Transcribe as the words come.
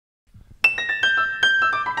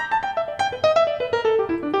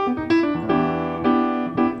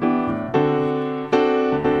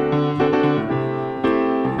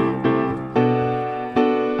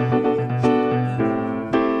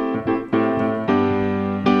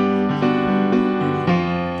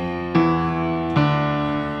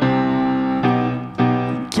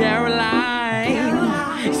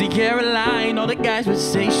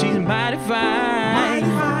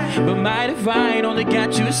mighty fine only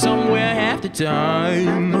got you somewhere half the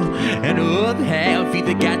time, and the other half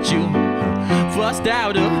either got you fussed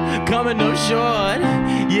out or coming up short.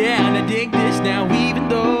 Yeah, and I dig this now, even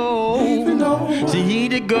though she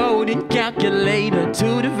need a golden calculator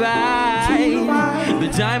to divide the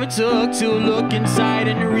time it took to look inside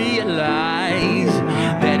and realize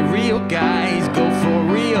that real guys go for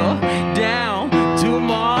real down to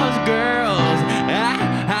Mars girls.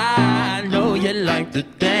 I know you like to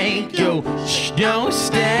think you don't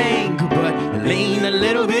stink, but lean a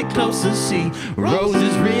little bit closer, see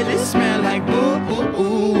roses really smell like boo boo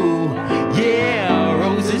boo. Yeah,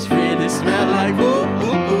 roses really smell like boo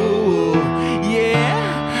boo boo.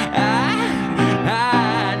 Yeah,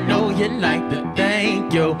 I know you like to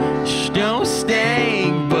think you don't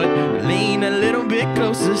stink, but lean a little bit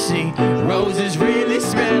closer, see roses really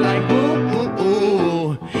smell like boo boo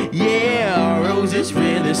boo. Yeah, roses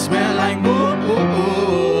really smell like boo boo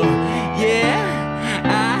boo. Yeah,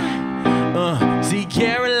 see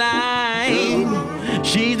Caroline,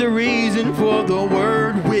 she's the reason for the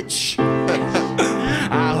word witch.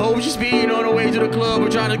 I hope she's speeding on her way to the club or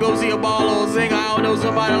trying to go see a ball or a singer. I don't know,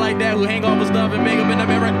 somebody like that who hang off of stuff and make up in the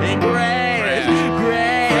mirror and crash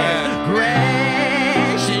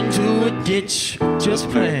into a ditch. Just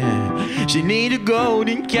playing. She need a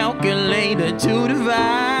golden calculator to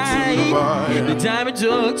divide the time it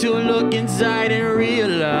took to look inside and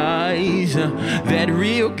realize that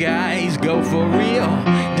real guys go for real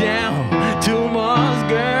down to Mars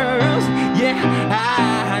girls. Yeah,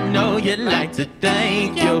 I know you like to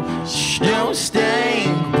think you don't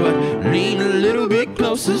stink, but lean a little bit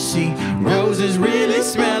closer, see roses really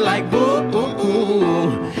smell like boo boo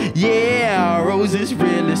boo. Yeah, roses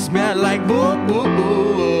really smell like boo boo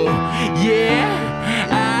boo. Yeah,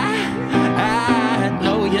 I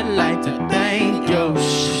know you like to think you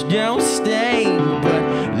don't stink, but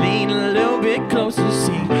lean a little bit closer,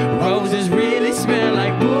 see roses really smell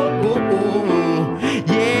like boo boo boo.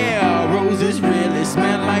 Yeah, roses really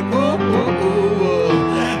smell like boo boo boo.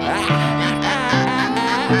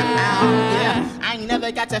 I ain't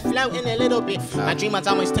never got to float in a little bit. My dream was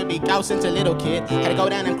always to be ghost since a little kid. Had to go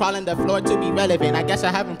down and crawl on the floor to be relevant. I guess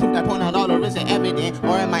I haven't proved that point out all or is it evident?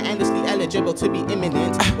 Or am I endlessly eligible to be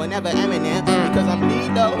imminent whenever eminent? Because I'm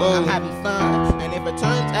Lido, I'm having fun. And if it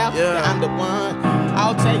turns out that I'm the one,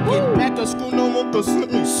 I'll take it back to school, no one can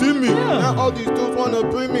see me. Now all these dudes wanna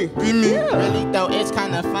be me. Really though, it's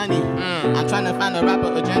kinda funny. I'm trying to find a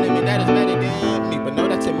rapper or gentleman that is better than me. But no,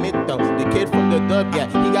 that's a myth though. The kid from the dub, yeah,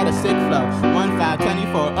 he got a sick flow.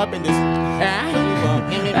 1-5-24 up in this.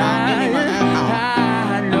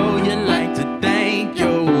 I know you like to think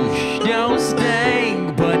you don't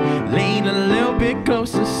stink, but lean a little bit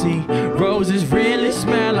closer, see roses really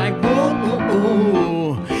smell like boo boo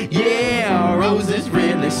boo. Yeah, roses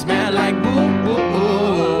really smell like boo boo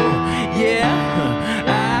boo. Yeah,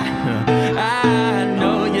 I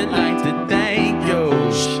know you like to think you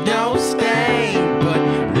don't stink, but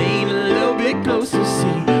lean a little bit closer,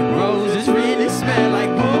 see roses really smell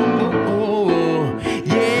like boo boo boo.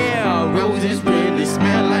 Yeah, roses really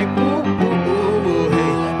smell like boo boo boo.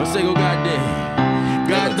 Hey, Masego got that.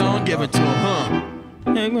 God don't give it to him, huh?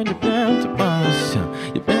 Hey, when you're down to us,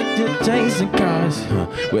 you're back to chasing cars.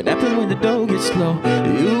 What happens when the dough gets slow?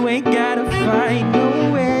 You ain't gotta fight,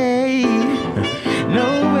 no way, no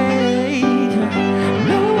way,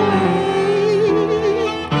 no way.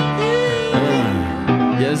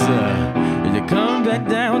 Yes, sir. When you come back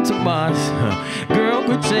down to Mars, girl,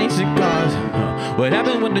 quit chasing cars. What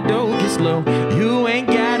happens when the dough gets low? You ain't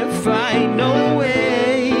gotta fight, no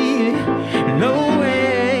way, no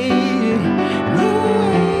way, no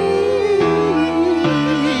way.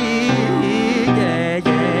 Yeah,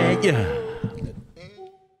 yeah, yeah.